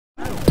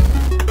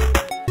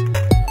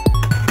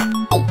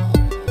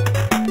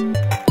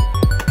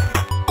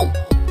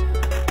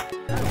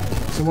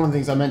one of the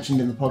things I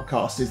mentioned in the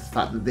podcast is the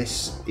fact that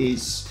this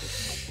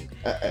is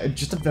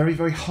just a very,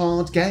 very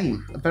hard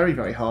game. A very,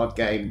 very hard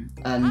game.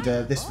 And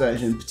this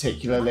version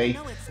particularly,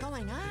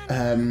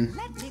 as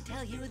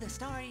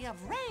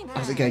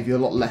it gave you a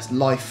lot less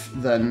life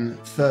than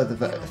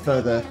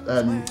further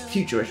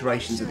future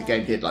iterations of the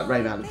game did, like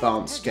Rayman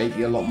Advance gave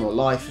you a lot more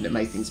life and it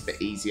made things a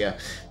bit easier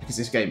because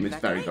this game was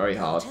very, very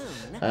hard.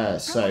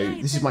 So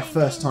this is my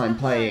first time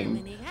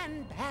playing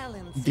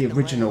the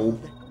original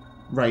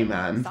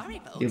Rayman,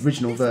 the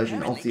original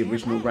version of the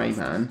original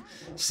Rayman,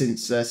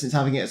 since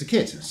having it as a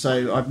kid.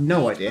 So I've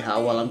no idea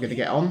how well I'm going to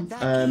get on.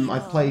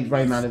 I've played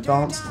Rayman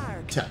Advance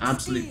to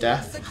absolute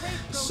death,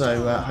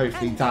 so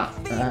hopefully that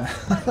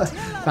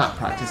that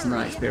practice and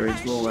that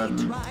experience will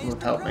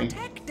help me.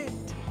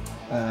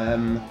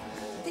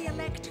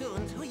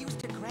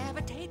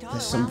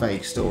 There's some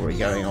vague story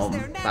going on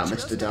about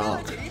Mr.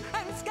 Dark.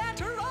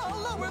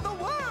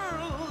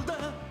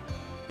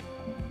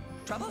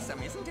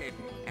 Troublesome, isn't it?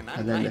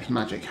 And then this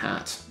magic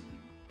hat.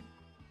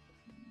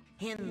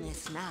 In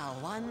this now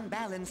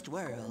unbalanced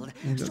world,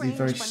 You've got these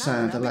very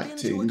sad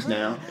electoons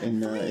now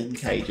in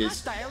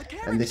cages,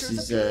 and this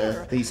is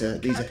these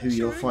are who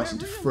you're fighting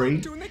to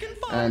free,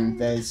 and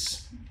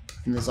there's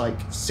like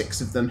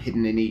 6 of them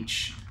hidden in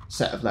each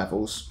set of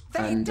levels,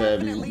 and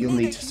you'll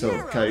need to sort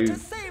of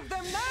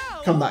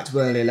come back to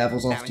earlier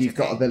levels after you've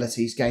got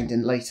abilities gained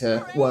in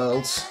later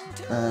worlds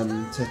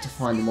to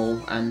find them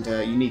all, and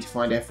you need to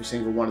find every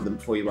single one of them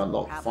before you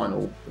unlock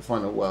the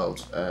final world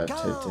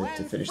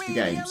to finish the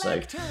game.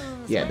 So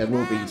yeah, there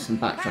will be some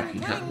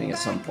backtracking happening at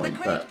some point,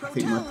 but I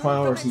think my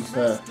priority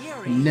for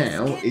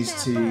now is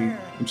I'm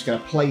just going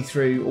to play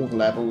through all the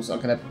levels.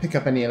 I'm going to pick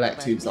up any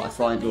electoons that I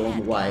find along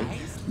the way,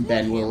 and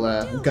then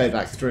we'll go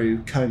back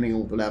through combing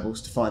all the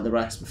levels to find the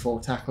rest before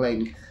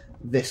tackling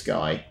this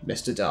guy,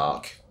 Mr.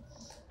 Dark.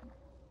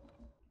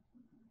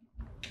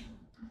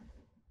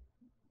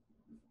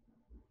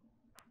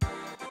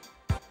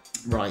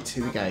 Right,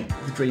 here we go.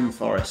 The Dream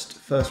Forest,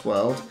 first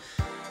world,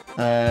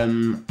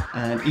 and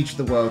each of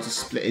the worlds is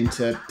split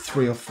into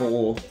 3 or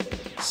 4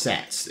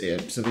 sets,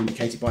 sort of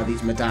indicated by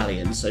these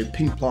medallions. So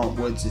Pink Plant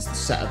Woods is the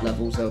set of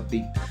levels. There'll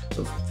be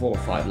sort of 4 or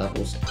 5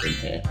 levels in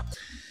here,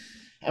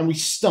 and we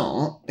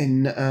start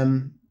in.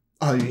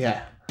 Oh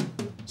yeah.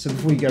 So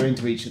before you go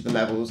into each of the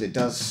levels, it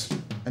does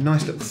a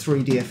nice little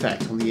 3D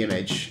effect on the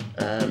image.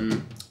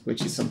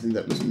 Which is something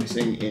that was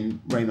missing in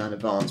Rayman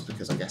Advance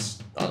because I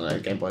guess, I don't know,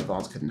 Game Boy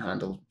Advance couldn't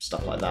handle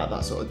stuff like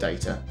that sort of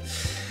data.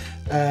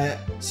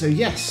 So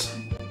yes,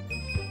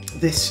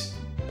 this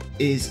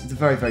is the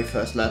very, very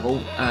first level,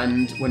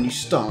 and when you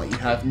start you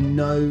have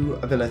no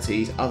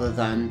abilities other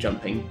than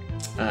jumping,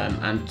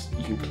 and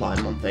you can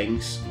climb on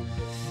things.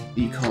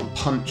 You can't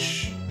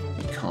punch,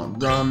 you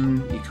can't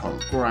run, you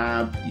can't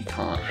grab, you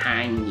can't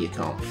hang, you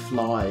can't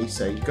fly,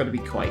 so you've got to be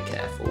quite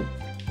careful.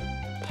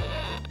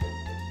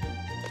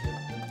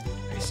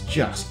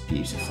 Just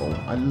beautiful.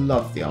 I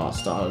love the art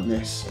style in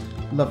this.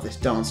 I love this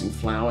dancing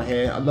flower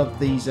here. I love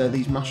these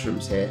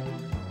mushrooms here.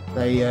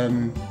 They, as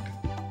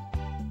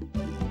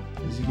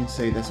you can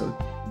see, they're sort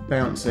of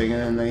bouncing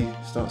and then they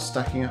start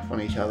stacking up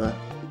on each other.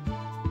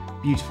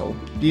 Beautiful,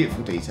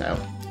 beautiful detail.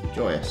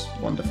 Joyous,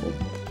 wonderful.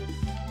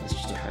 That's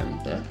just a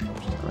hand there,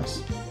 which is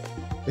nice.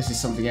 This is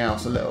something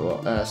else, a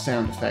little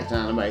sound effect,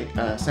 sound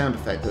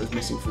effect that was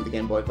missing from the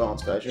Game Boy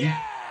Advance version.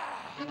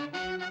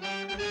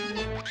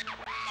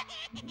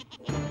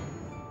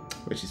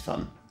 Which is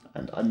fun,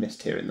 and I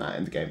missed hearing that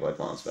in the Game Boy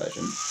Advance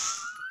version.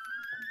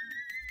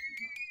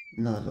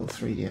 Another little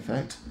 3D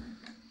effect.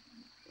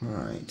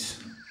 Right.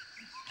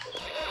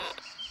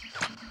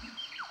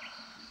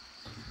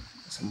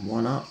 Some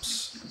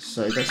 1-ups.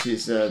 So this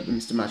is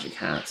Mr. Magic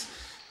Hat,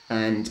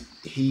 and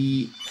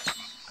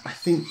I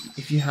think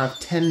if you have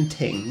 10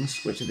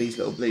 tings, which are these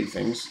little blue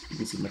things, you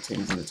can see my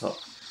tings in the top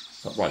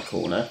right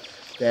corner,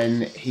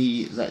 then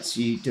he lets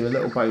you do a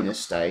little bonus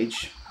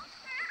stage.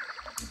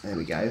 There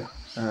we go.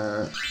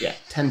 Yeah,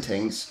 10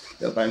 tings,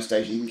 little bonus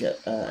stage, you can get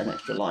an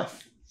extra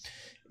life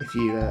if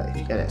you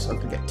get it. So I'm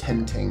gonna get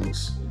 10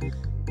 tings.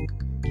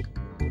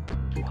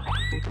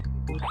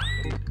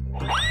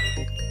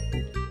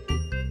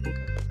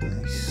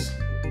 Nice.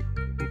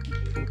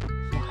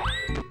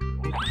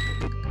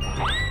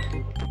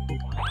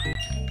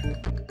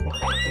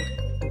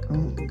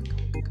 Oh.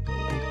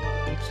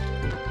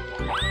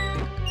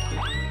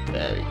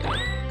 There we go.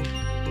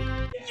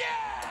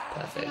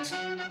 Perfect.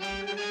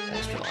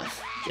 Extra life.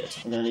 Good.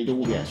 I'm going to need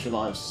all the extra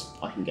lives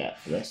I can get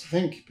for this, I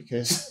think,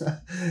 because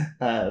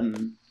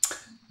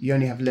you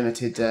only have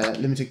limited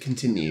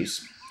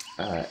continues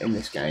in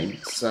this game.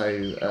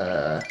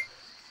 So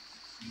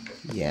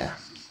yeah,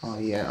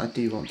 I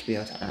do want to be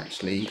able to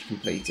actually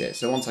complete it.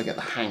 So once I get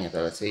the hang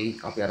ability,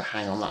 I'll be able to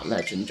hang on that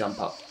ledge and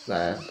jump up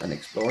there and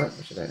explore it,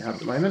 which I don't have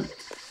at the moment.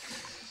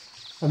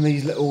 And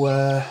these little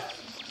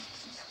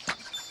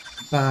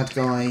bad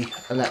guy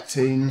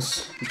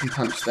electoons, you can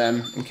punch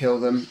them and kill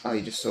them. Oh,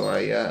 you just saw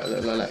a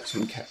little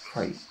electoon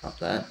crate up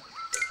there.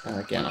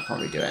 Again, I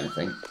can't really do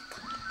anything.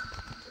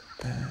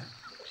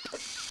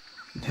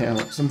 Now,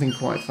 something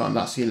quite fun,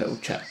 that's your little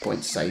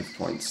checkpoint save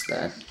points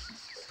there.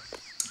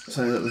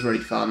 Something that was really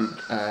fun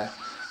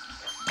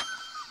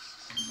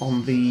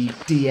on the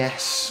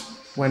DS,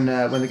 when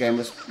the game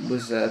was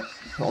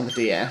put on the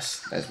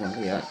DS. There's one of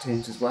the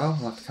tunes as well.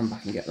 I'll have to come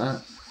back and get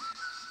that.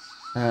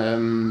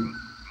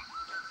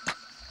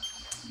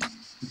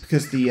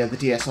 Because the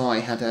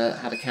DSi had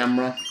a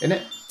camera in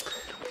it.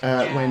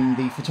 When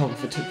the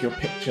photographer took your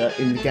picture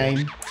in the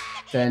game,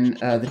 then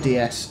the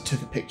DS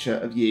took a picture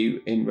of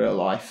you in real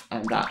life,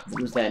 and that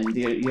was then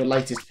your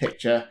latest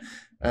picture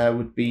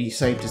would be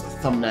saved as the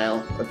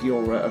thumbnail of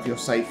your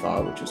save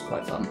file, which was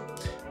quite fun.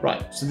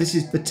 Right, so this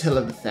is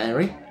Batilla the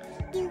fairy,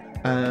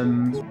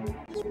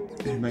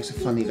 who makes a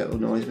funny little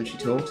noise when she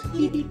talks,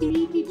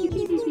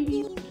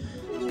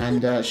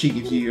 and she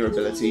gives you your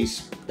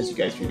abilities as you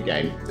go through the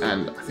game.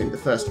 And I think the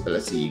first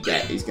ability you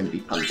get is going to be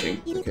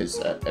punching, because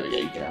there we go,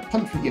 you can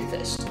punch with your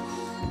fist.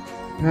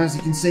 Now, as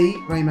you can see,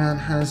 Rayman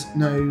has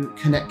no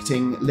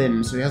connecting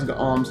limbs, so he hasn't got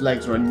arms,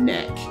 legs, or a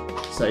neck.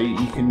 So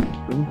you can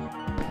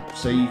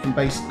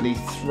basically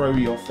throw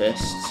your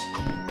fist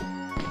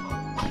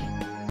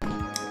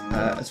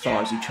as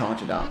far as you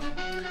charge it up.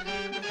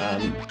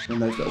 And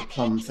those little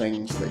plum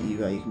things that you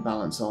can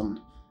balance on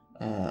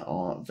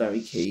are very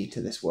key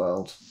to this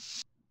world.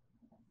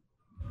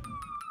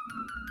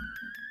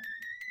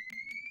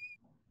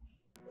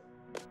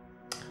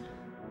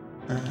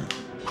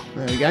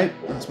 There we go,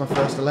 that's my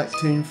first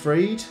Electoon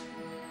freed.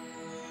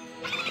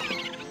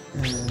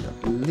 And I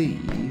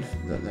believe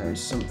that there is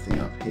something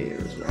up here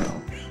as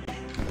well.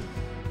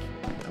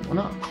 Come on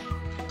up.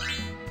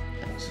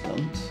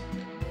 Excellent.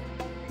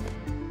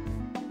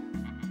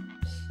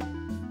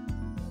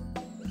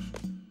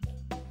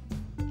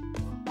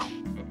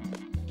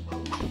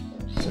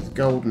 So the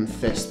golden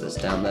fist that's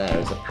down there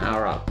is a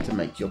power-up to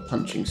make your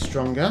punching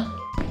stronger.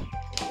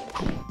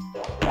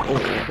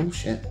 Oh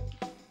shit.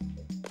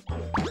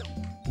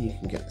 You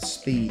can get the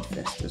speed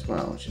fist as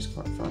well, which is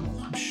quite fun.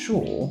 I'm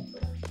sure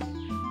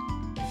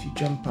if you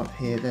jump up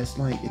here, there's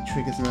like, it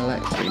triggers an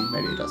Electoon.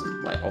 Maybe it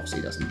doesn't. Like, obviously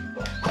it doesn't.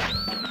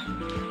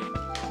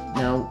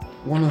 Now,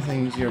 one of the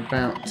things you're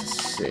about to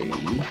see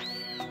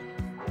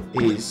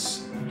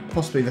is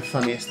possibly the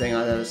funniest thing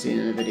I've ever seen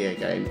in a video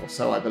game, or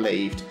so I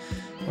believed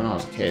when I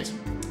was a kid.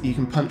 You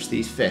can punch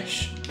these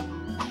fish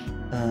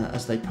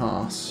as they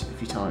pass,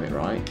 if you time it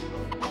right.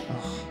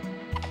 Oh,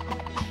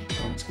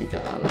 I'm just going to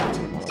get that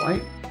Electoon all the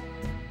way.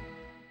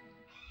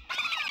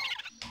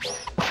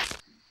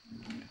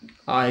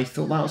 I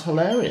thought that was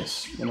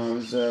hilarious when I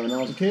was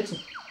a kid.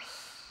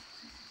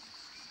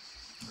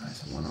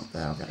 There's one up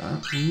there. I'll get that.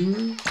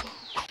 Okay.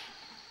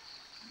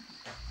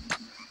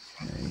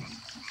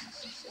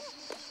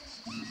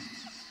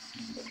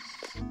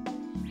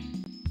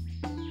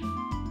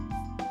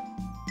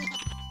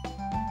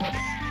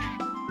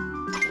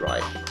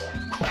 Right.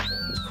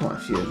 There's quite a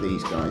few of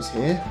these guys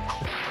here.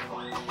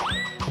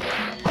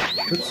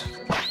 Oops.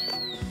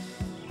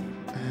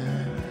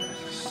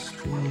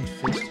 Speed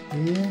fist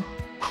here.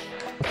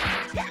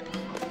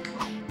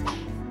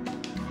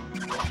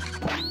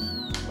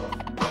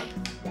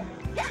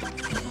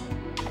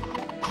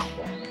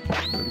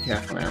 Be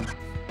careful now.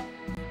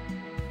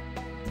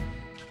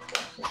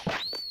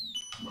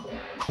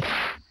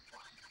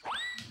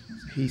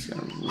 So he's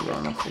going to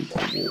run off into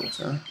the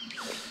water.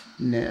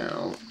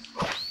 Now,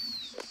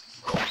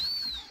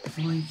 if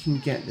I can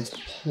get this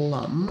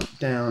plum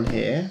down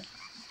here.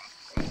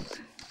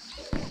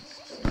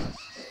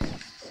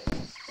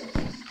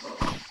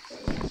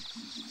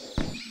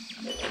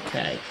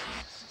 Okay.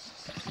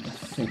 I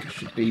think I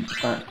should be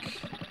back.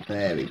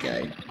 There we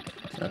go.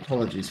 So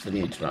apologies for the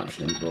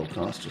interruption in the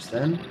broadcast just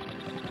then.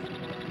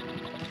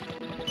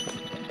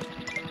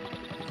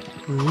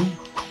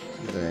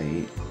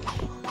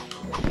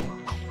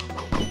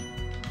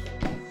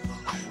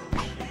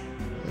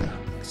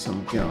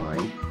 Some guy.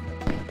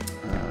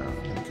 I'm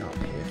going to go up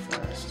here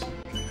first.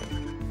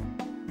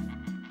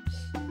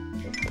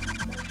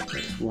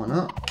 There's one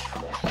up.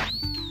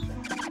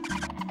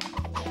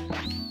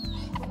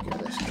 Get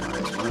this guy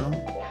as well.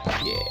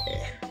 Yeah.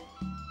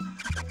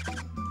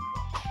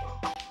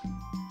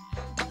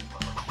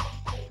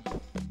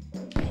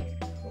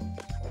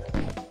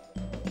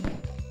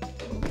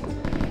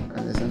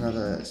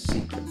 Another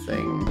secret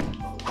thing.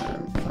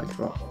 If I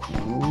drop,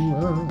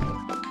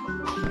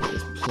 get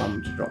this plum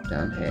to drop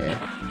down here.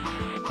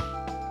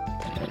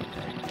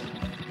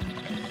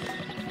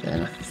 Then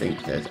I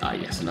think there's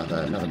yes,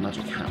 another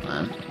magic hat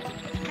man.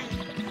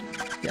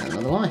 Get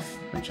another life,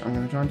 which I'm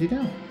going to try and do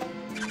now.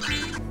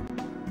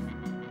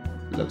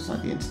 Looks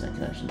like the internet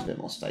connection's a bit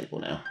more stable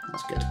now.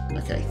 That's good.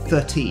 Okay,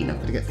 13. I've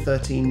got to get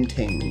 13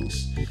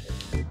 tings.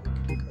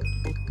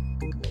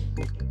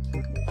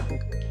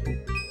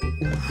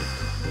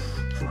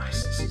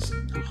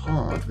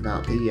 Hard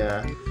without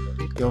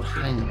the old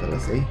hang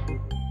ability.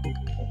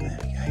 There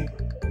we go.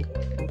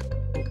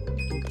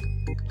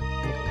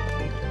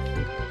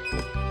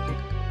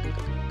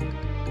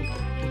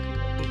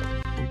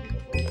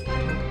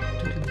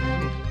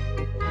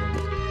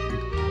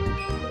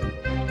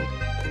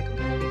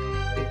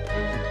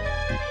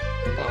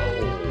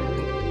 Oh,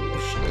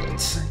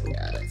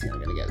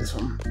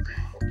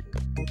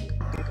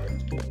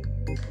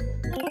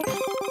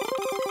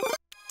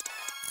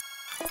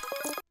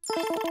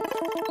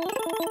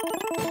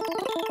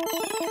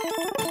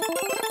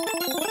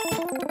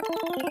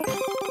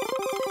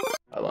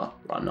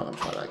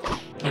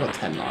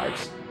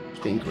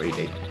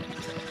 greedy.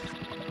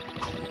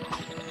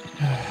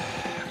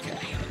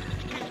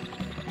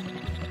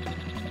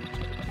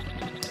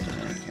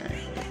 Okay.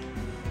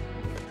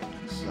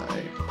 So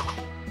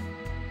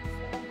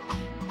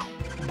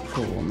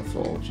crawl on the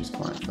floor, which is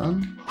quite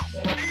fun.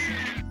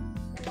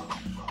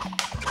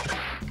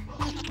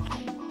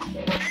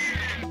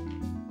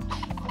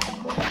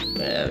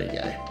 There we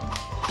go.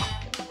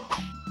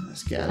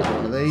 Let's get another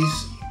one of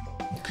these.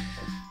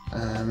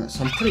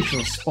 So I'm pretty sure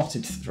I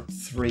spotted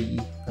 3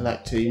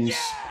 Electoons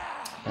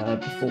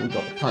before we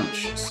got the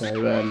punch, so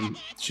it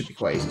should be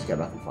quite easy to go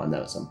back and find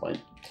out at some point.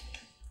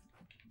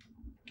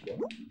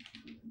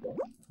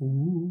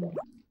 Ooh.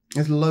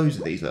 There's loads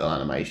of these little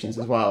animations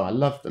as well. I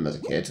loved them as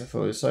a kid. I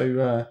thought it was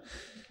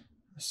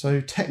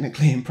so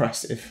technically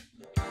impressive.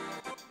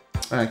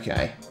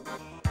 Okay.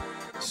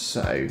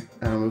 So,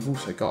 we've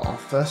also got our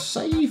first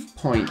save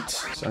point.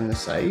 So I'm going to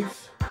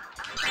save.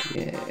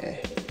 Yeah.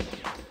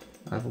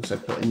 I've also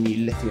put a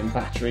new lithium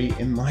battery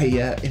in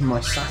my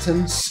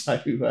Saturn, so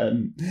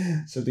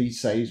these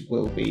saves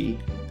will be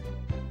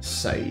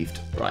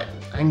saved. Right,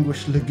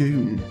 Anguish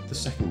Lagoon, the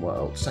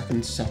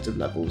second set of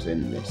levels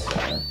in this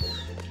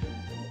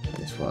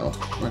world.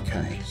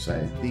 Okay, so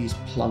these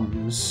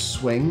plums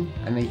swing,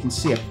 and you can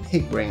see a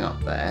pig ring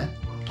up there,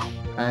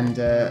 and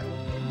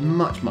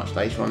much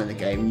later on in the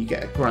game you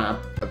get a grab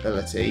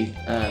ability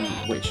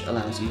which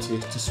allows you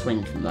to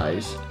swing from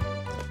those.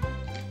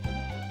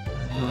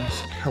 A nice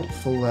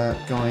helpful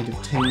guide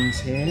of teams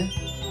here,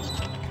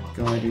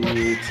 guiding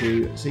you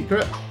to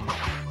secret.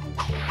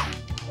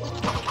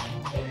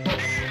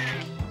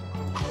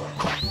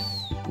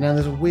 Now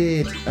there's a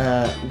weird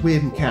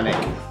mechanic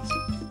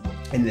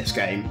in this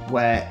game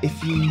where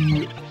so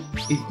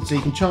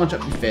you can charge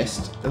up your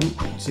fist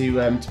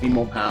to be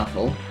more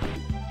powerful.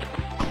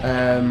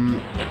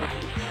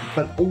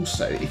 But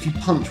also, if you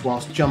punch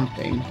whilst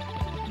jumping,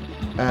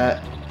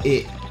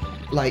 it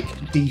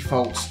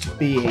defaults to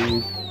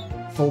being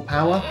full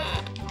power.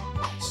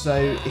 So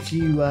if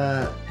you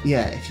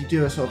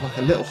do a sort of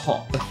a little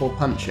hop before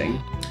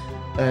punching,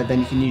 then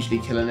you can usually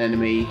kill an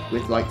enemy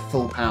with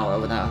full power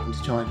without having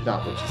to charge it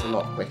up, which is a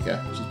lot quicker.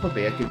 Which is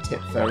probably a good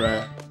tip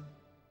for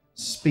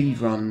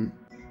speedrun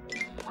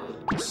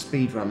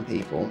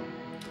people.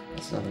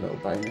 Let's have a little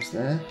bonus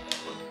there.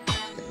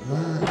 Get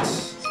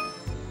that.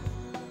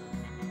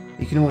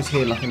 You can always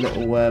hear a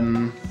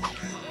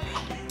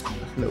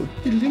little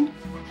diddling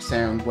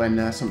sound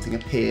when something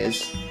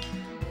appears.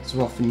 So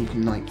often you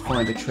can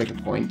find a trigger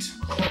point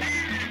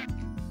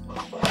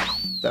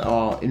that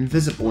are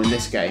invisible in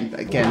this game. But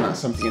again, that's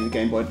something in the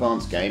Game Boy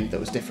Advance game that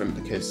was different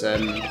because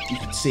you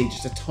could see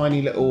just a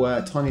tiny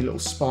little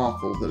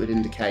sparkle that would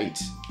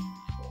indicate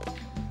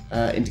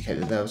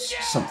that there was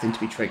something to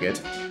be triggered.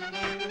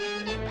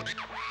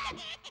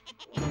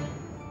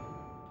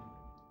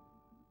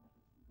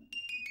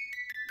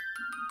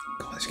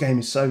 This game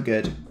is so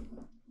good.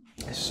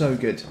 It's so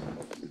good.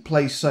 It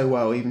plays so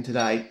well even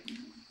today.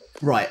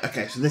 Right,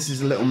 okay, so this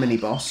is a little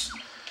mini-boss.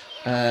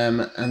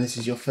 And this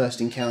is your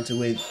first encounter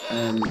with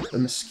the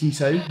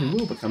mosquito, who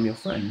will become your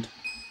friend.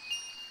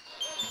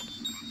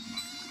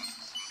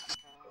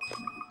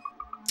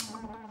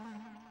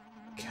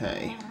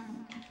 Okay.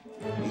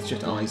 He's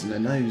just eyes and a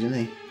nose, isn't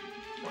he?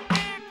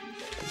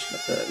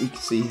 You can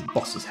see his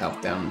boss's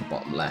health down in the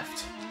bottom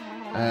left.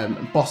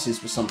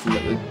 Bosses were something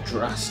that were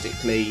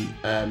drastically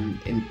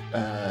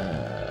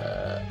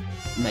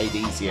made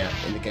easier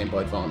in the Game Boy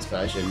Advance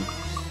version,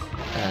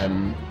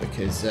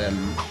 because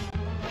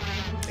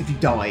if you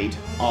died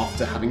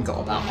after having got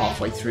about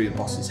halfway through the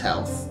boss's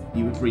health,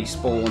 you would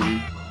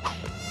respawn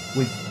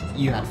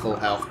you had full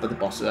health, but the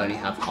boss would only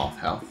have half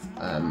health.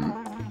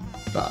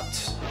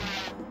 But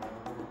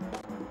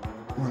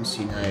once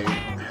you know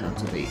how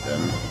to beat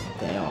them,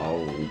 they are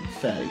all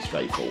fairly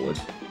straightforward.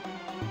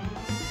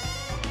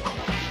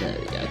 There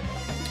we go.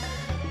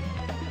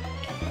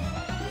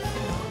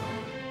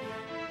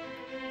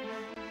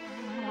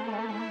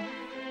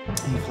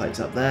 He floats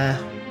up there.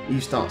 You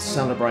start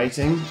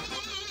celebrating.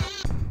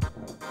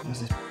 As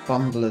this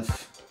bundle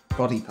of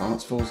body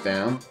parts falls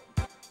down.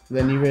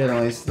 Then you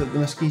realise that the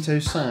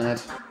mosquito's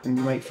sad, and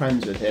you make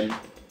friends with him,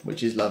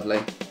 which is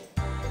lovely.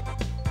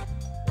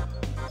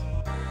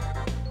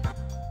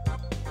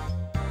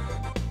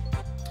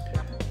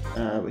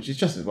 Which is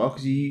just as well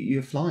because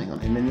you're flying on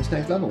him in this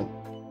next level.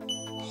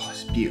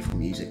 Beautiful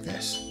music,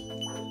 this.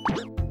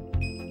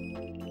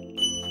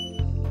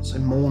 So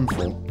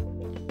mournful.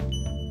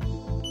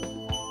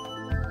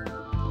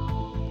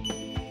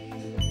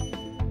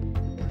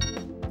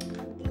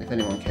 If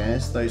anyone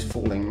cares, those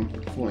falling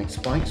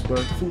spikes were a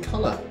different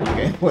colour in the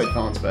Game Boy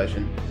Advance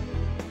version.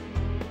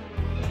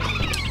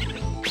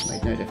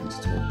 Made no difference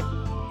at all.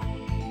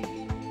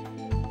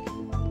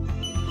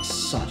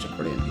 Such a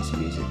brilliant piece of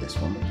music, this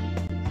one.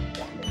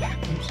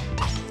 Oops.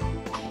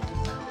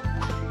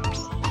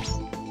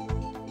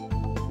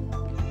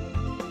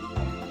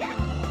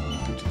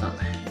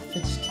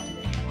 Fist.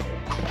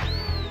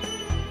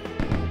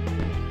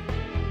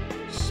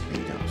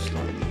 Speed up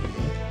slightly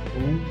here.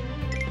 Ooh.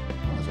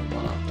 Oh, there's a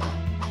one up there.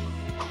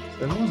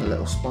 So there was a little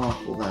little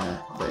sparkle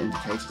there that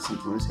indicated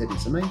something was hidden.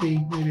 So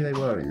maybe they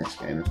were in this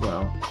game as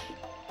well.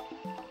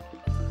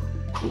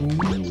 Ooh.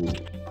 A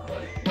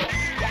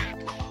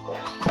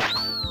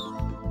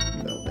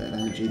little bit of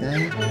energy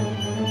there.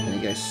 Then he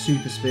goes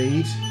super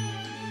speed.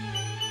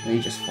 And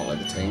you just follow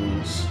the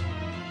tings.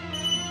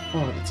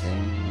 Follow the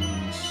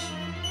tings.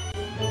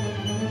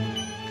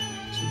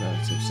 To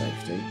relative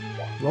safety.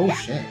 Oh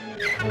shit!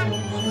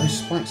 Oh, those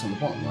spikes on the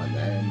bottom line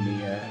there in the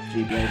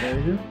GBA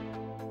version.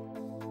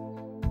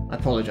 I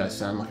apologise,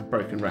 sound like a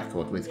broken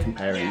record with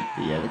comparing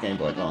the Game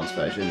Boy Advance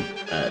version.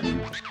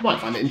 Might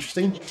find it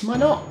interesting, might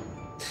not.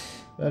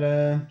 But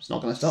it's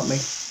not going to stop me.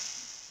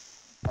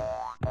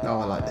 Oh,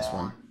 I like this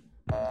one.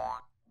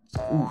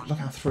 Ooh, look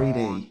how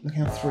 3D. Look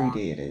how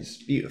 3D it is.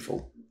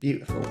 Beautiful.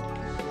 Beautiful.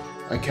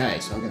 Okay,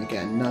 so I'm going to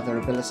get another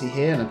ability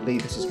here, and I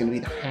believe this is going to be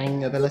the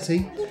hang ability,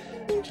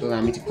 which will allow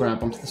me to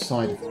grab onto the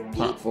side of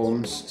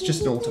platforms. It's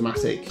just an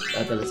automatic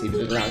ability, but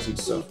it allows you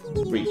to sort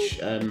of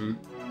reach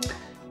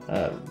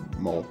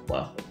more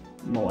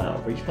out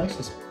of reach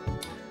places.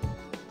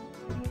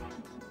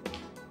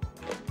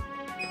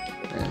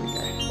 There we go.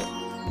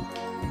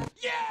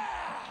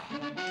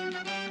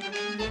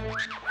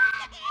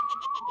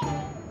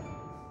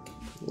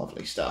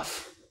 Lovely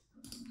stuff.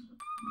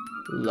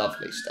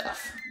 Lovely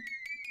stuff.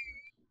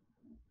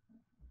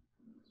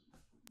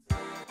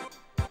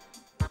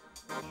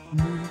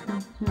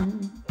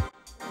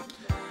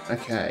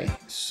 Okay,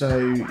 so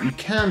you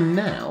can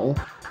now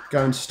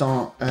go and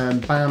start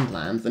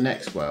Bandland, the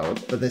next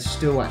world, but there's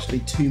still actually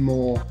two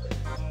more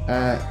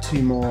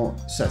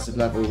sets of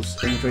levels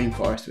in the Dream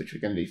Forest, which we're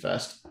going to do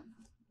first.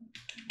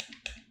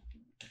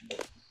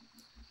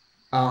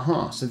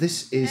 So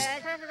this is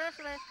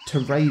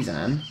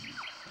Terrazan,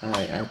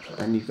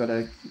 and you've got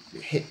to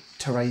hit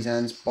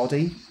Terrazan's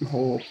body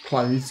or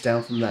clothes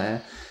down from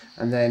there,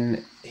 and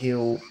then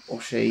he'll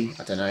or she,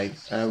 I don't know,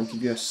 will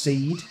give you a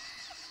seed.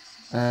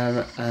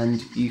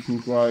 And you can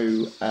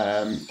grow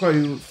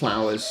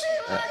flowers.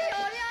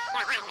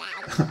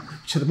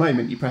 Which at the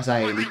moment you press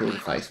A and you build a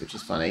face, which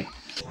is funny.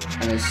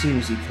 And as soon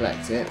as you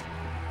collect it,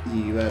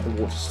 the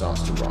water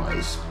starts to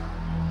rise.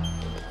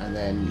 And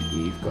then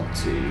you've got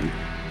to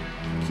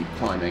keep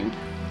climbing.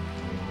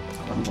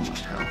 I haven't got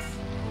much health.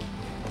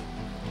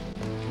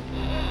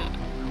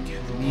 Okay,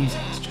 the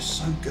music is just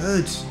so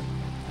good.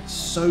 It's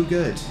so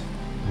good.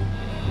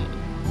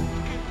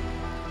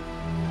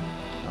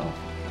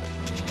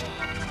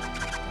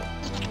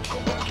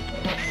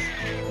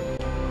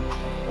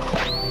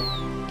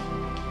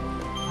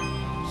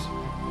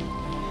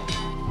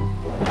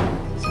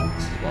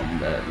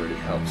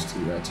 Helps to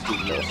do a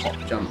little hop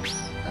jump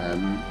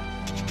thing,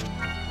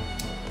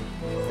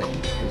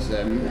 because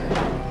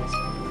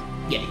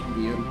yeah,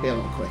 you'll be a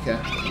lot quicker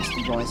against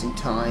the rising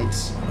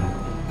tides.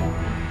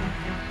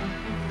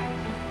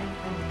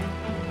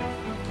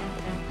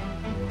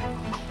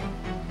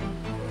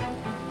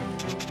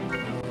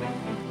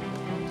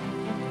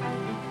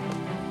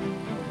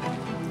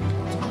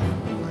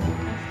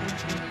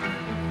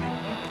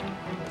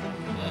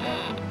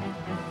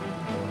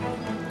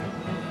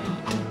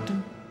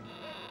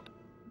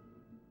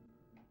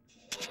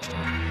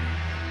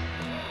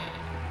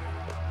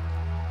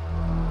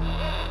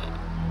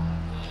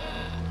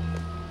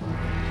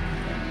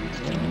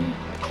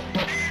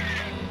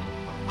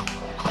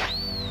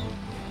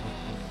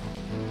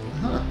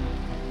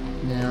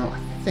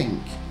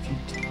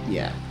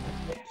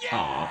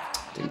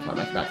 Didn't quite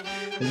make it back.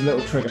 There's a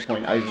little trigger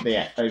point over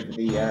the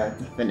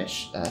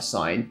finish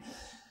sign,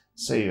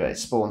 so it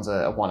spawns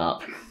a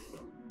 1-up.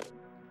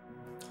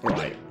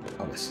 Right.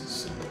 Oh, this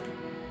is.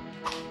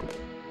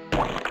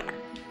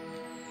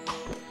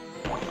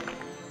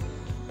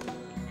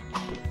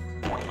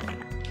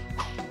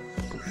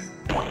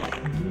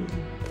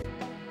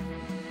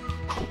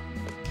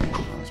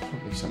 There's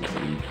probably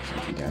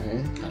something down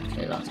here.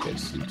 Okay, that's good.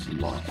 Some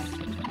life.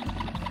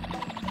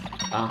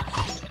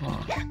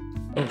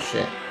 Oh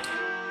shit.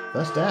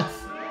 First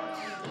death.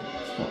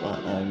 It's not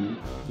that,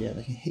 yeah,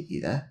 they can hit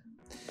you there.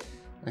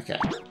 Okay.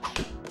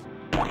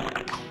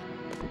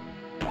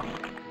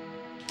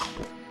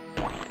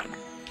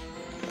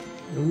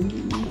 Ooh,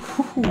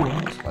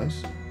 that was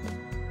close.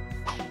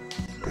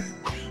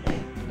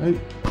 Nope.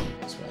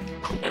 This way.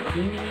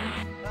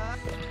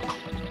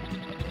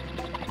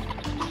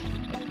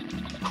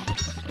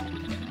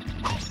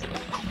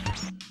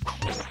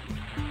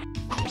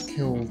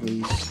 Kill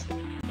these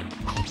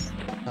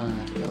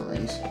bad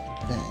guys,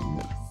 then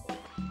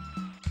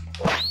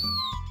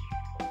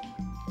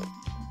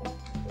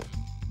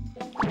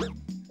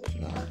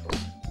that.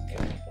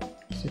 Okay.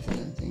 See if there's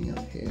anything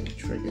up here that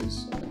triggers.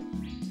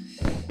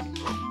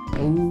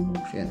 Oh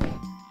shit.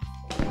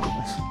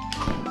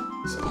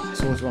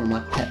 It's always one of my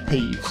pet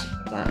peeves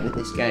with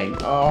this game.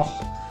 Oh,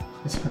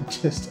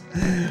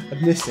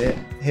 I'd miss it,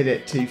 hit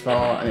it too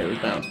far, and it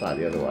would bounce back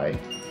the other way.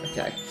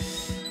 Okay.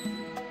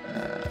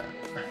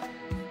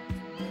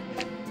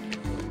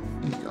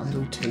 You've got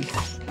little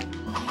teeth.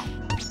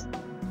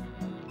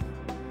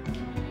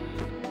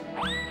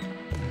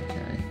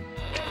 Okay.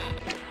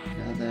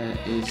 Now there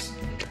is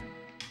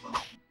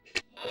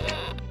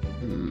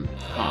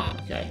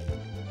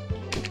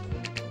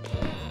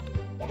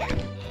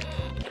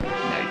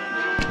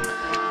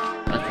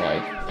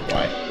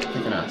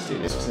Let's do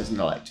this because there's an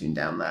Electoon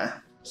down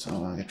there. So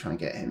I'm going to try and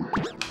get him.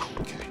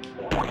 Okay.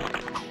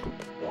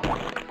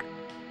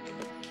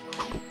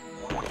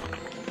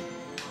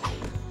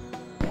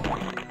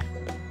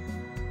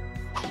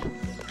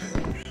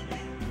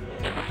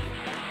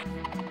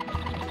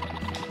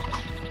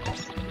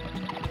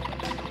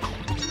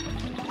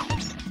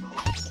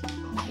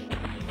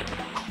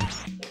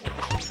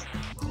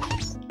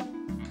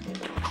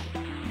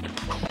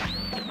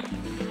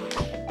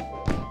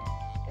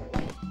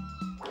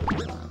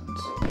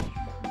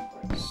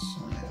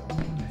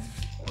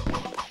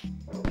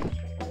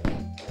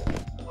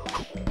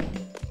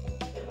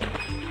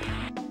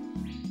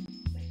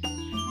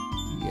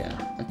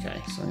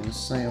 So I'm going to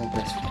sail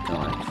this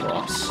guy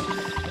across.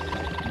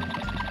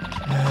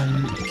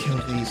 Kill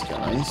these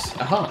guys.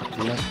 Aha!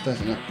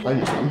 There's a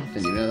bonus one.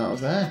 Didn't even know that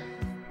was there.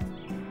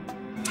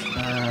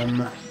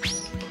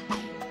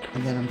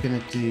 And then I'm going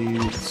to do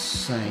the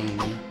same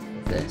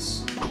with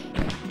this.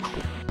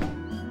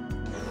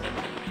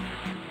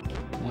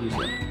 Use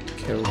it to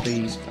kill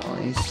these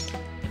guys.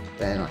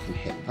 Then I can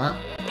hit that.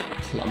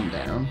 Plumb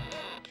down.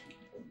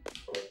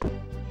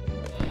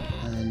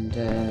 And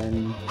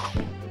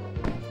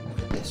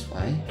this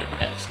way.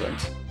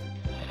 Excellent.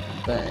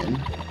 And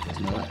then there's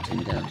an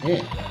Electoon down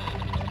here.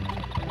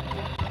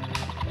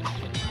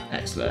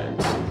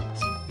 Excellent.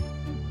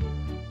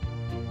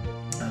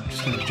 I'm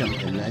just going to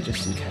jump in there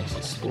just in case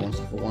it spawns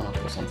like a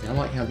one-up or something. I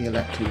like how the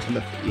Electoons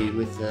look at you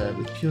with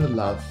pure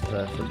love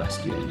for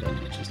rescuing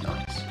them, which is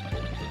nice.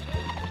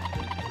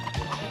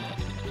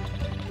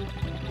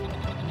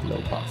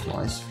 Little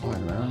butterflies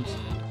flying around.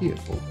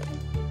 Beautiful.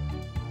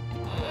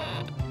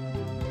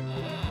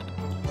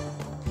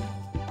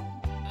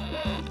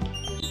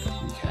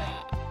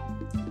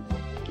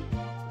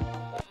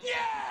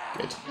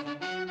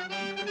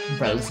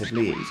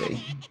 Relatively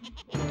easy.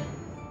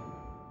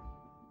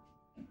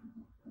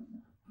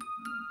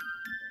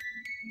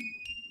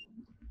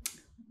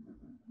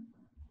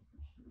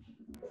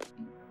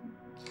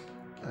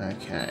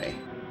 Okay.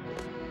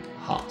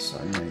 So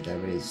I know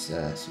there is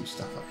some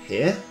stuff up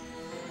here.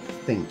 I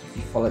think if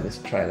you follow this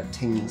trail of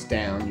tings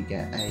down, you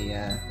get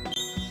a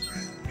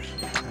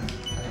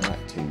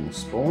Electoon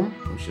spawn,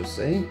 which you'll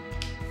see.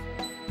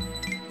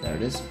 There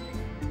it is.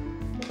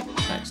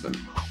 Excellent.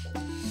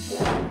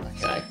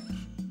 Okay.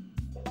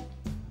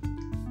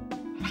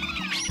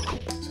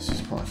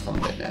 Quite a fun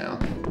bit now.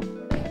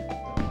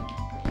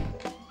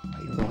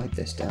 You ride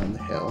this down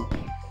the hill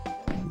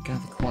and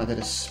gather quite a bit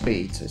of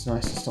speed, so it's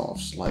nice to start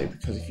off slow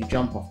because if you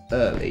jump off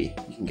early,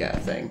 you can get a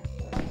thing.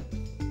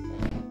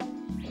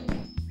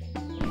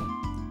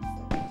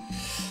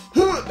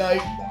 No!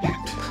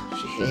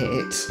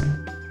 Shit!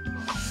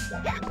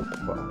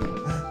 Well,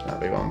 that'll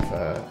be one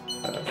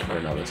for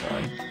another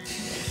time.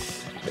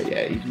 But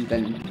yeah, you can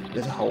then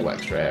there's a whole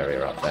extra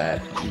area up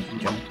there. You can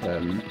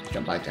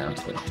jump back down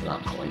to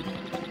that point.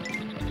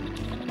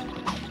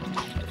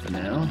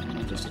 Now,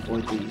 I'll just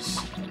avoid these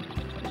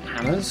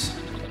hammers.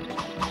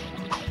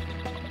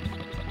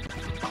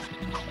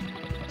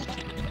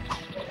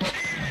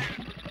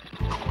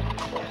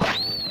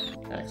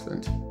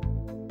 Excellent.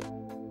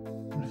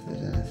 What if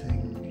there's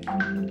anything?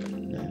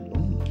 No.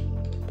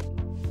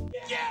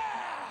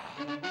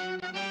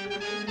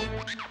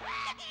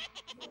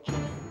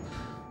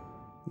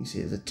 You see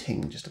there's a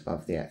ting just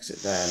above the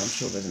exit there, and I'm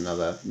sure there's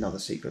another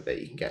secret bit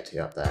you can get to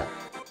up there.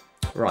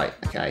 Right,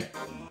 okay.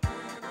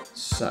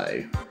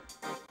 So,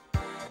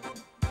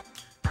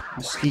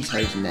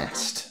 Mosquito's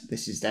Nest.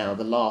 This is now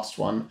the last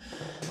one,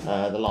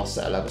 the last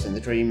set of levels in the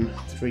Dream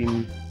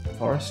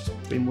Forest,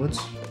 Dream Woods,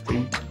 I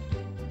can't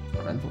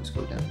remember what it's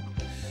called now.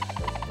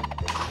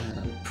 And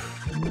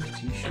I'm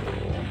pretty sure.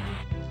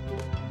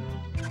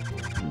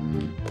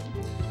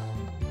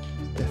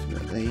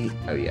 Definitely.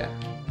 Oh yeah,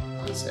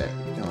 that's it.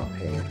 Go up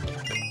here.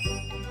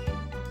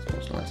 So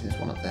what's nice, there's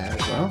one up there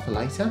as well for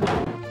later.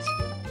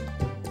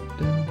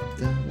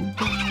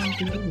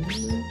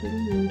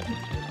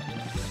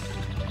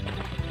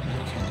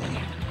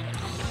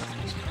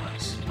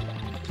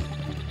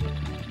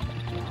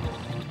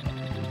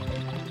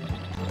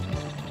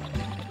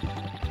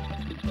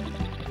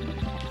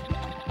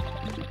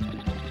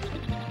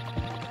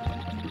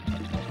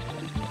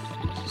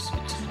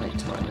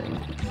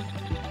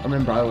 I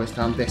remember I always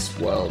found this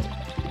world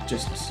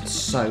just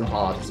so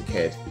hard as a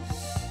kid,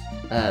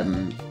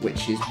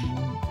 which is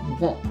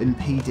what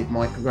impeded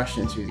my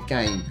progression through the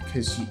game,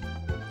 because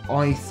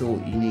I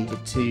thought you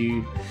needed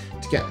to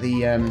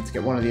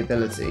get one of the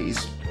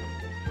abilities.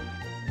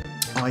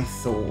 I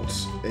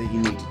thought you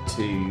needed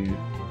to.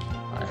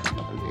 I'm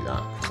not going to do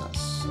that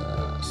because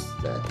that's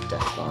the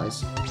death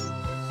lies.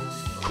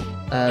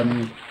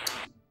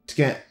 To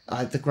get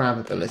the grab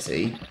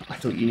ability, I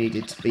thought you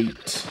needed to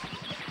beat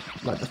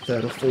like the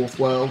third or fourth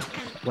world,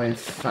 when in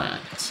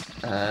fact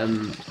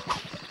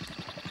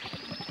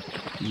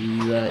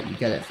you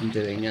get it from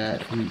doing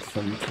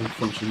from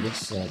finishing this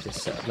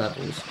set of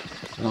levels.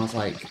 And I was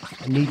like,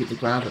 I needed the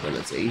grab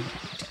ability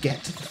to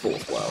get to the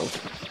fourth world.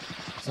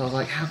 So I was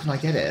like, how can I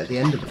get it at the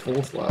end of the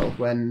fourth world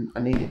when I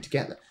needed to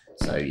get it?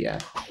 So yeah,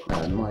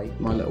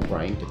 my little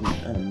brain didn't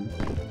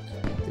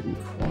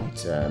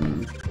quite.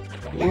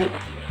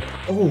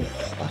 Oh,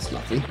 that's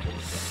lovely.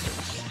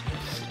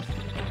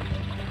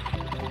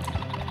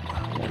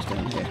 What's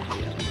down here?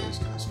 Yeah, these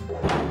guys.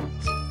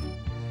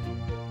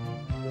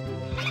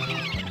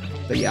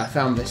 But yeah, I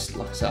found this.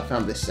 Like I said, I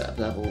found this set of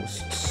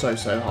levels so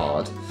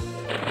hard.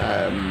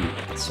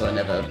 So I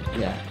never,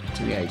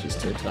 took me ages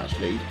to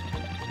actually,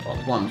 well,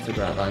 one,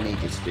 figure out that I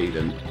needed to do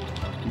them,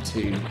 and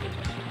two,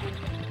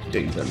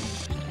 do them.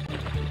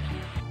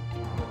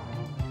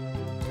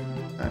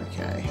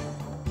 Okay.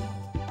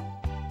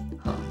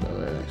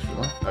 Extra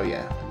life. Oh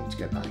yeah, I need to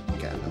go back and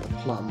get another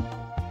plum.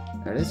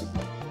 There it is.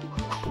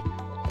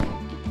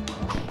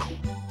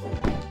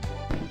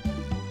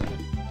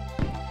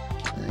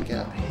 And get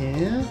up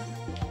here.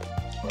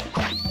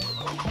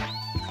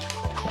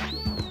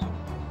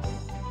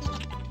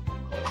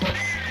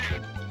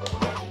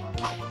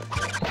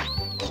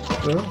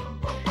 There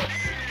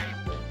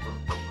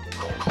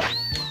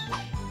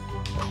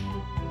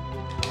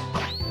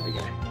we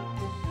go.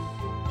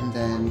 And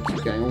then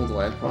keep going all the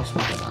way across.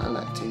 We've got that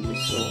electing we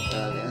saw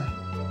earlier.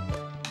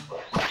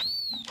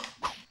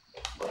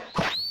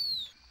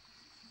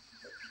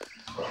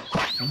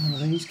 And one of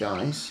these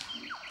guys.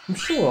 I'm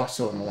sure I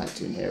saw an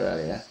electing here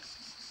earlier.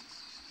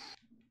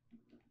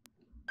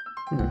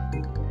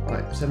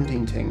 Right,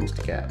 17 tings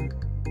to get.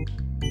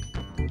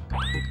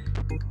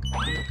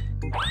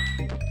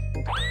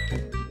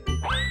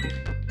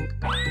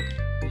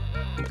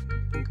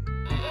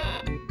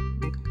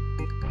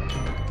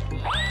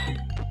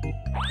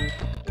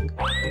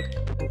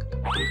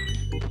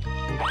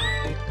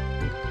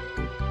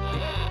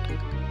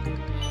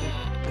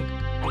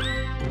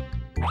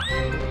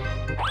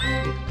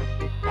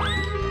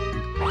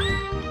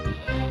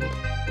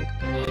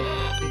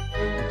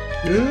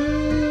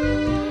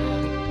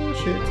 Oh,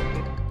 shit.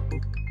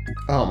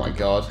 Oh my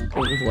god,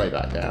 all the way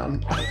back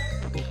down.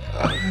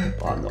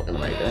 Well, I'm not going to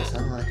make this,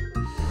 am I?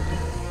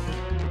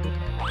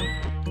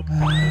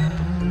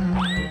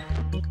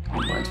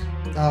 Never mind.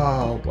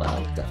 Oh,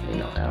 well, definitely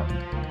not now.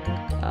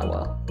 Ah,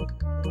 well.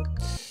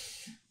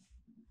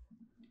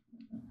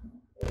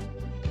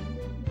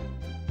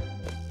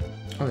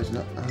 Oh, isn't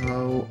it?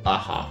 Oh,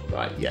 aha,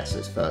 right, yes,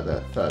 it's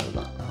further than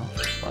that. Oh,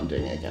 I'm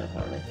doing it again,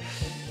 apparently.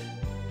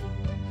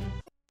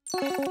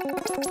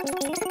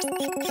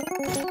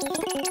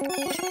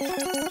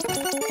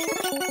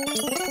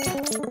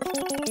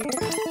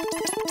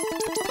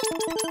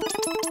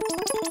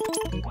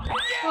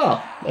 Oh,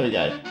 there we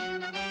go.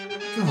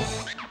 God,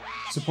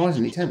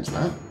 surprisingly tense,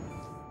 that.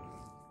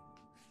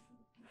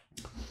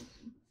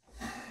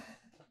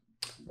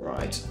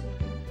 Right.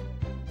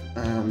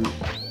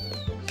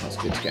 That's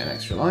good to get an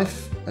extra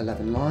life.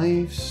 11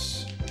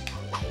 lives.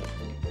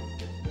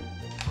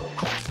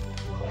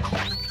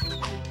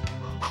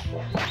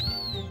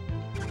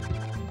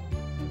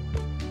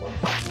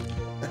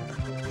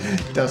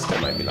 It does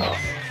still make me laugh.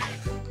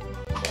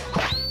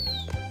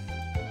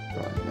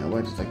 Right, now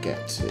where did I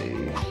get to?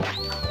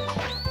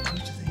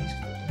 Which of these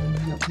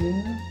go up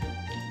here?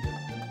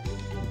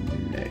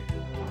 No.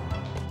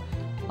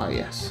 Oh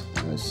yes,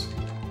 there's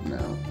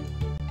no.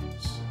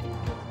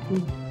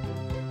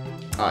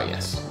 Ah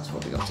yes, that's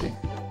what we got to.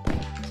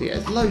 So yeah,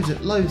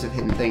 there's loads of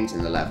hidden things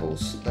in the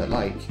levels that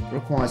like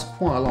requires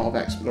quite a lot of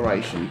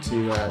exploration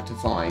to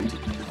find. See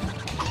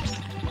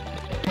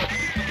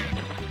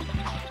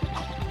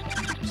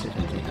if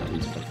anything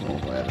happens if I come all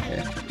the way over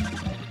here.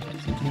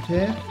 Something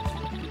here?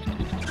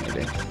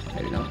 Maybe,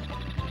 maybe not.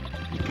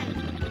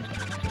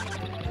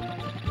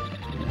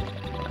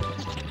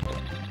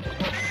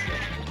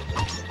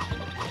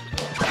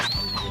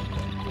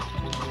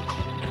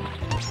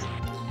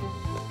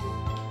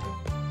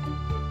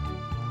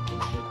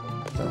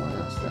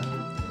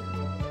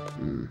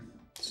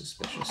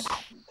 Suspicious.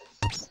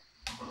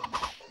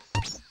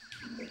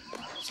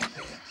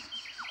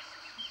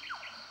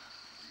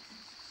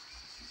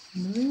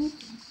 No?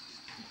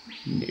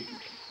 No.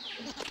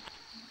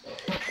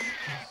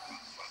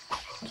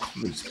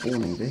 Just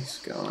respawning this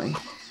guy.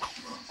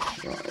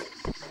 Right.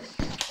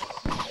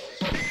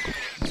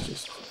 Let's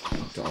just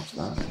dodge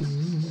that.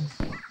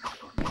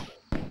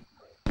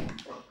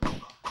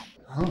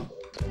 Oh.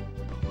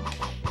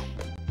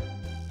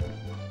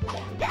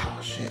 Oh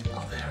shit.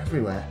 Oh, they're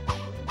everywhere.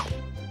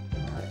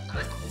 I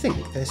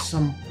think there's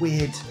some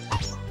weird,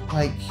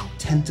 like,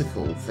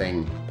 tentacle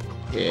thing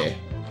here.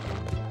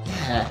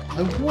 Yeah.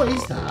 Oh, what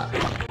is that?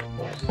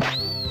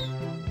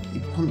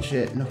 You punch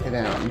it, knock it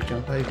out, and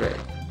jump over it.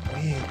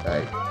 Weird,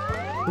 though.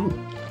 Ooh,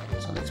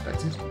 that's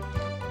unexpected.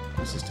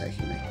 Where's this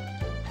taking me?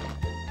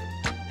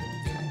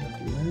 Okay,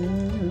 nothing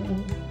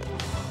there.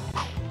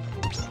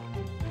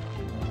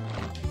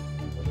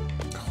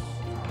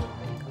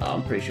 Oh,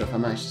 I'm pretty sure if I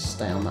manage to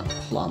stay on that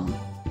plum,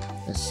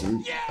 there's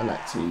some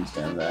electrons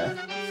down there.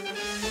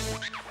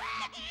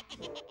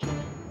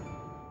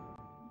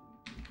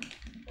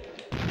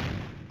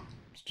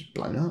 It's just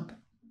blown up.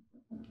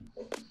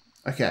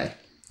 Okay.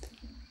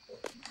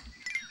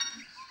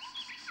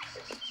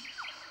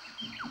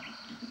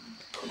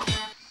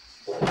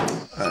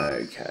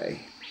 Okay.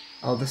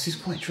 Oh, this is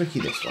quite tricky,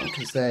 this one,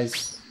 because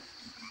there's...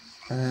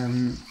 I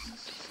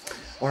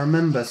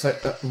remember, so...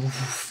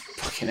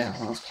 fucking hell,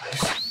 that was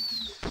close.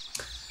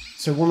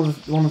 So one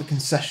of the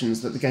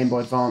concessions that the Game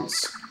Boy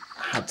Advance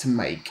had to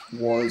make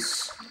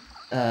was,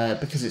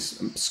 because it's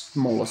a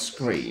smaller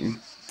screen,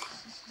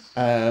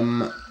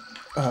 you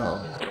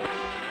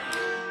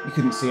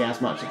couldn't see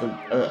as much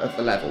of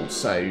the levels,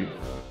 so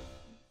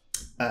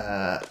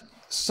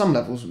some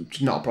levels were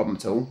not a problem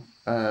at all.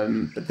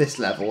 But this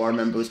level, I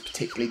remember, was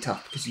particularly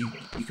tough because you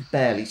could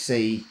barely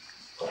see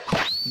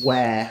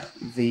where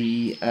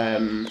these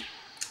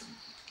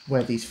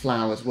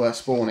flowers were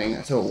spawning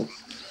at all.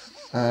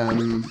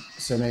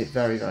 So it made it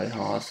very, very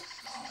hard.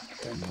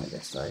 I don't like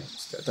this though.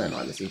 I don't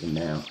like this even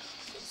now.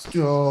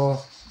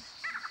 Straw.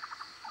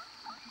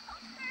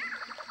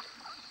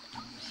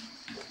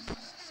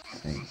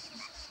 Okay.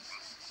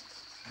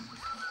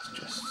 It's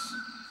just...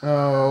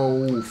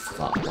 Oh,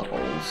 fuck my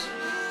balls.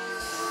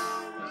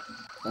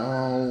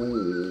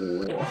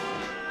 Oh.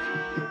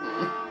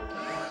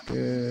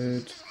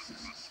 Good.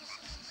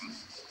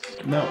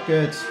 Not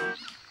good.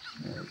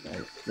 There we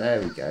go.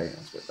 There we go.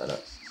 That's a bit better.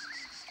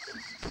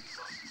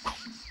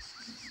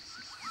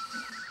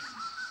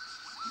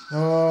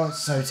 Oh,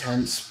 it's so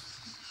tense.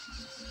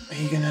 Are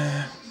you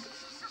gonna...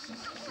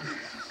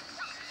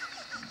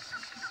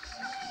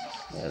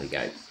 There we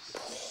go.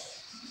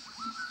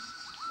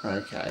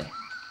 Okay.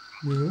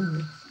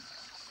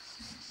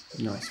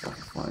 Nice if I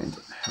can find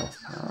health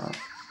power up.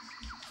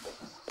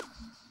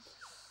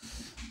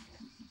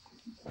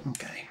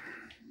 Okay.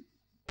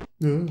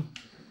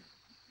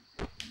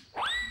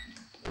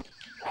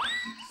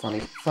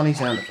 Funny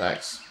sound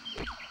effects.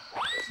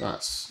 So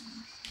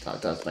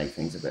that does make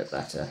things a bit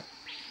better.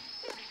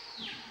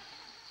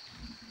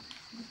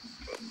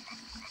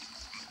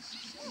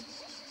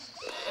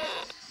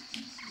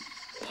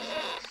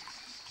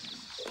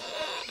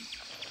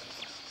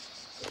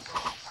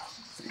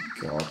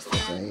 Thank God,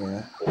 there's a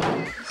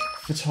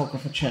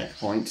photographer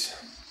checkpoint.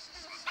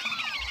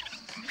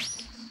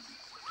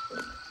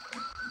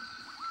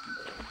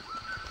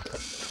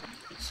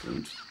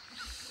 Excellent.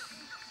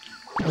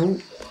 Oh,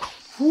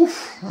 whew,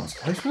 that was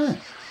close, wasn't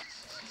it?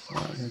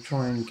 Right, I'm going to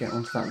try and get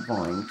onto that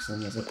vine because then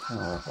there's a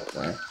power up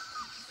there.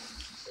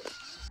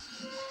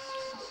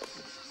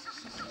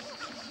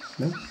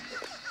 Nope.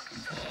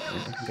 Okay, I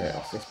can get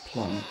off this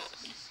plum.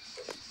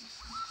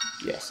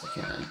 Yes, I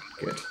can.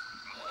 Good.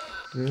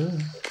 Yeah.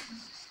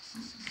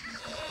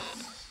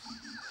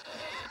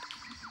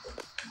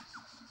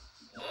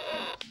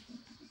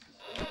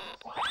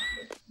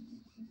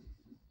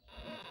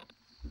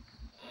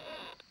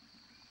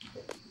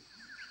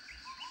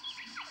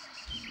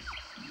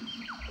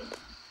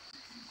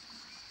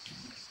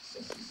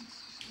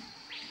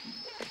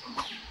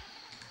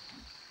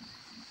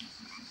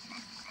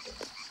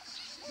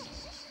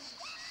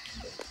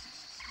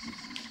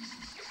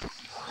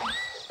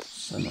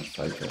 So much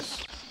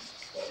focus.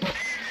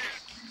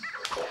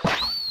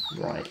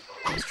 Right,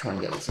 let's try and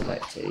get this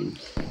elected,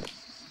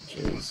 which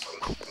is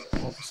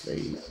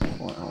obviously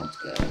quite hard to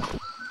get.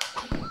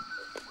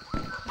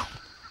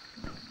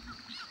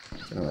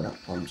 Don't know where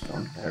that plum's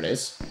gone. There it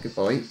is. Good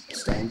boy.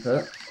 Staying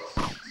put.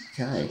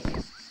 Okay.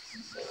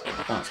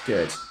 That's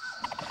good.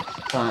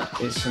 That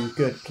is some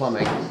good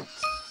plumbing.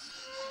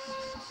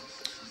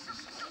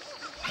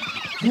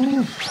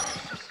 Woo.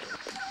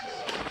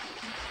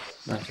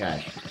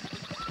 Okay.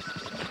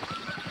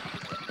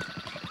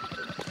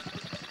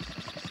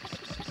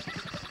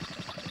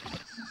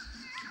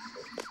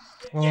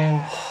 Oh,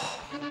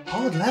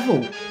 hard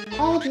level.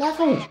 Hard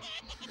level.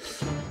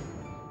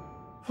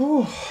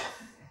 Whew.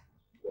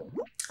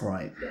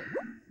 Right.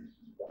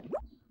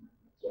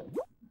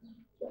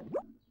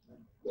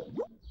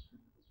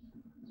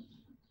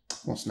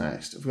 What's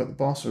next? Have we got the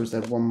boss, or is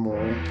there one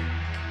more?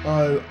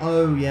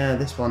 Oh yeah,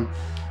 this one.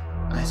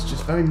 It's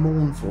just very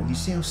mournful. You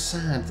see how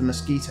sad the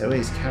mosquito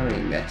is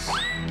carrying this.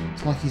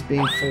 It's like he's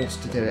being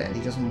forced to do it and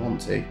he doesn't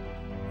want to.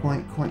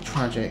 Quite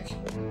tragic.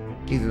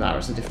 Either that or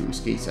it's a different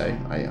mosquito.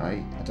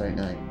 I don't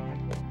know.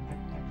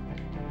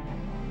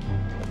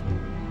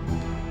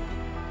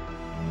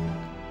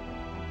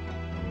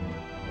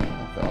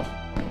 Oh God.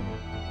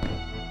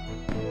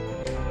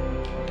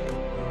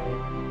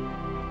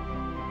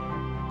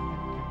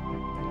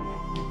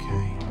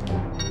 Okay.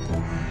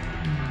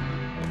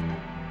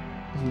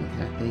 Doesn't look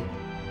happy.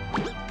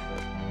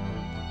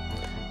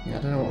 Yeah, I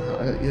don't know what.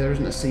 There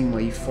isn't a scene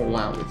where you fall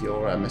out with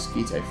your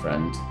mosquito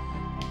friend.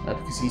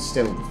 Because he's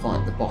still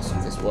the boss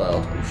of this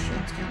world. Oh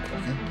shit, it's getting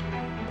quicker.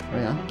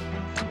 Hurry up.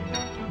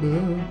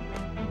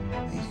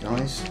 These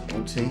guys,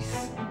 no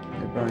teeth,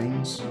 no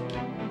brains.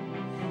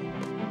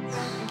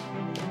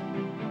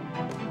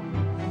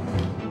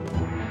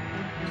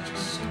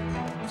 Just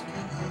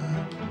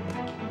together.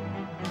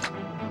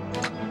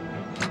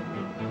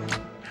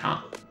 Ha!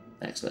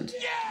 Excellent.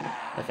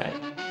 Okay, so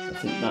I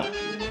think that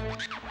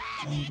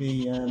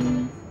maybe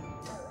I'm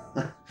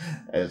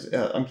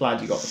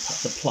glad you got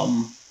the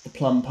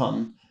plum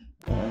pun,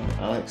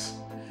 Alex.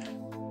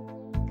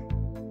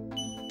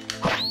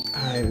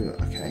 Oh,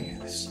 okay.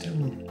 There's still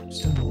more.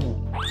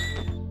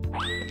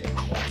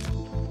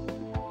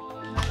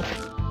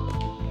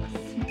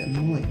 think there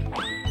might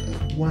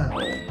as well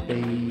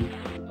be...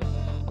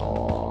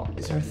 Oh,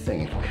 is there a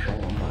thing if I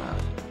hang on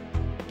that?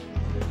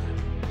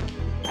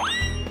 I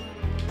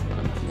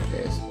don't think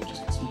it is.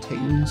 Just get some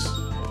tings.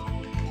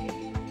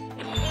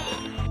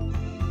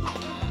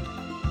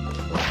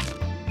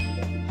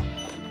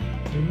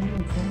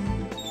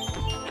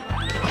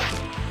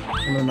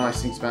 One of the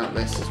nice things about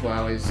this as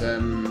well is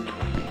the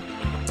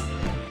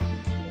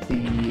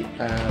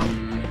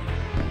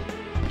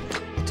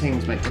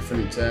tings make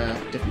different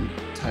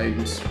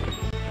tones,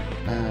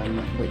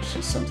 which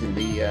is something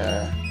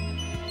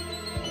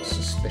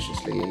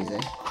suspiciously easy.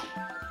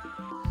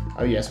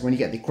 Oh yes, when you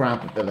get the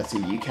grab ability,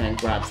 you can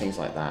grab things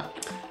like that.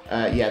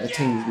 Yeah, the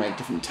tings make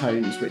different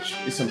tones, which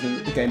is something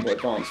that the Game Boy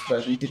Advance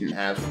version didn't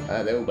have.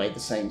 They all made the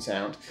same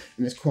sound,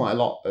 and there's quite a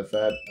lot of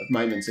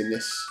moments in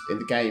the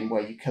game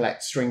where you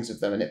collect strings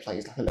of them and it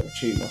plays like a little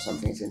tune or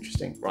something. It's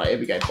interesting. Right, here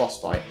we go, boss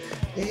fight.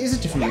 It is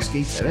a different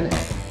mosquito, isn't it?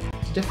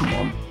 It's a different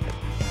one.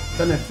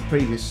 Don't know if the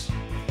previous...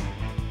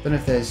 Don't know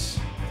if there's...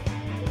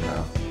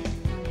 Well,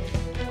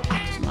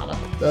 doesn't matter.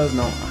 Does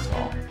not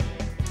matter.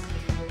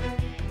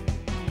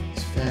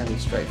 It's fairly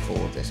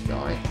straightforward, this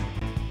guy.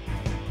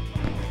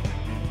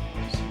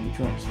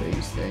 Drops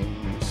these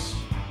things.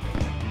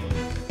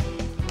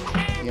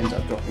 He ends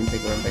up dropping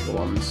bigger and bigger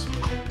ones.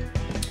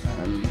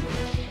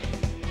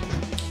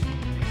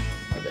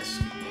 Like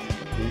this.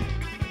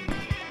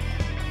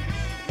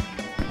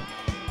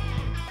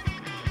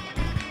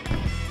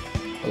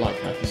 I like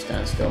how if you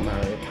stand still,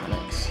 Mario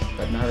panics.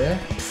 But Mario?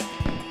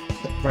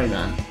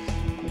 Rayman.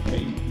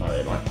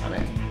 Mario might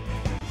panic.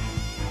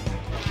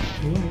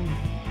 Ooh.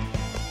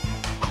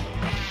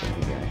 There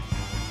we go.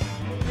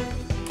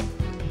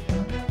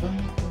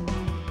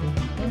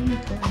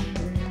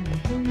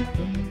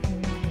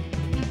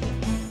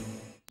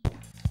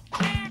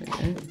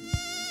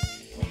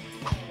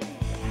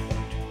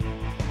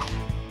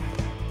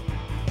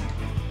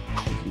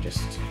 You can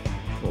just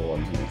crawl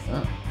underneath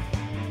that.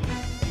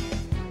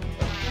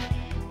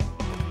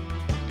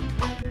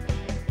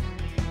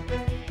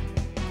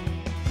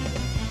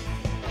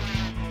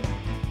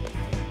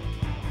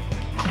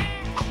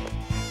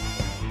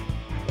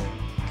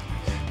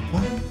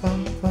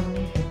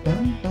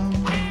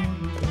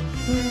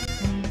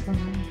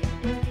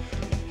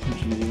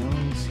 Punching in the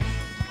eyes.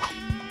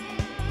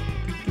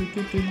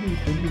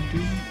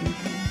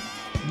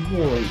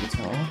 Roaring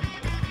guitar.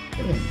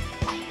 Brilliant.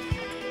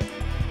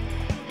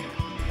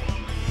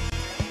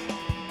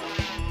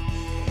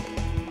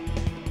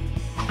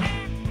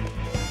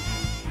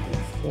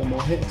 4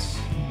 more hits.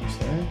 Almost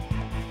there.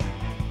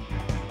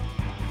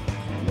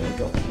 I'm going to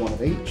drop one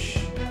of each.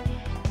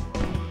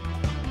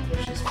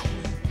 Which is...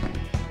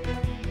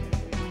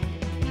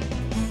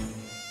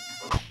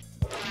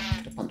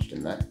 I punched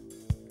in there.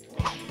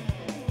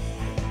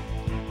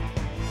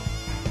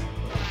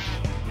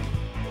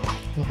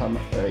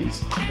 He's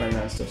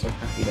Rayman still so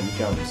happy when he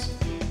jumps.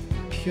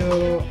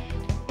 Pure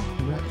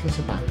reckless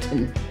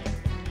abandon.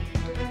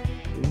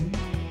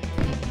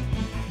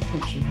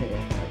 Punch him here.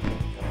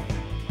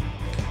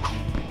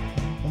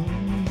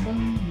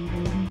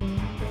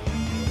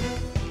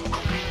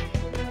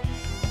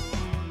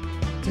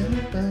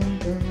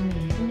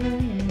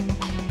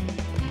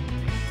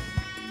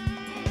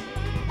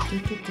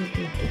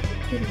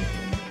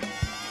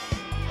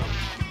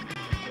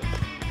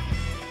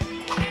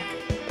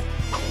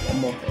 One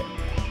more hit.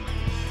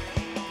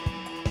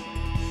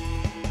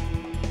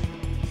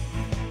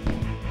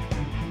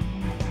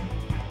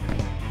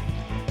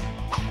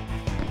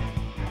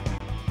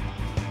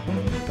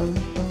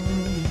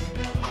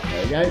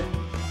 There we go.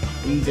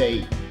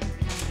 Easy.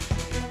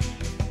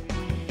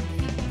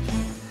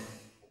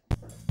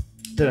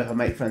 Don't know if I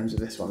make friends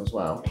with this one as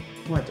well.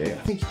 Oh, I do. I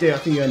think you do. I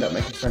think you end up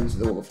making friends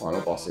with all the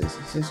final bosses.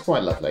 It's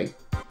quite lovely.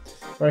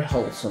 Very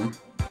wholesome.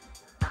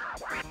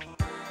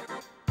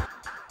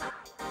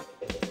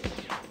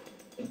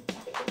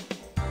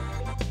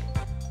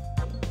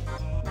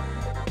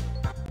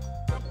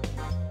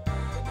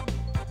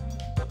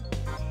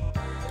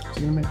 Is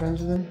he going to make friends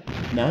with them?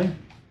 No?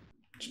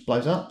 Just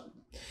blows up?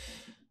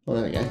 Well,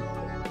 there we go.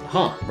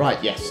 Aha!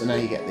 Right, yes. So now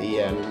you get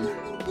the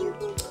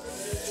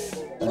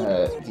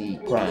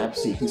grab,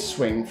 so you can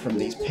swing from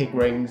these pig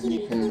rings, and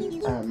you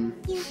can,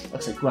 like I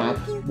said, grab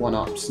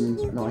one-ups and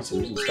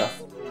items and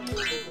stuff.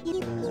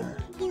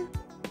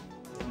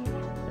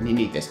 And you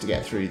need this to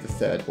get through the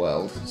third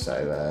world,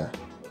 so,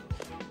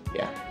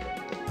 yeah.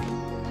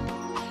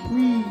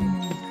 Whee!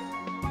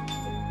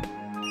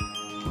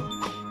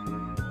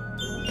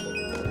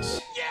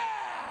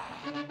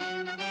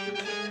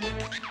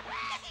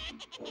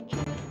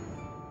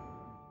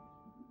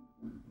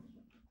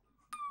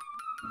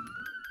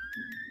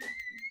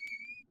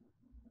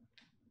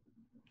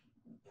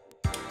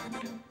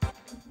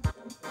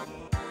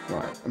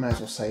 Right, I may as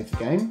well save the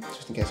game,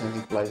 just in case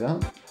anything blows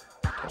up.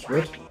 Touch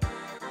wood.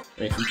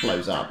 If it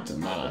blows up, it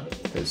doesn't matter,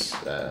 because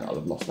I'll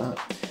have lost that.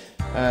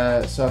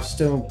 So I've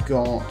still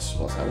got,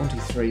 what's that, 1, 2,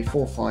 3,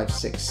 4, 5,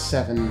 6,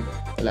 7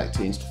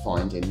 Electoons to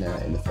find in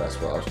the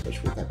first world,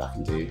 which we'll go back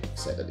and do,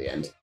 said at the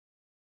end.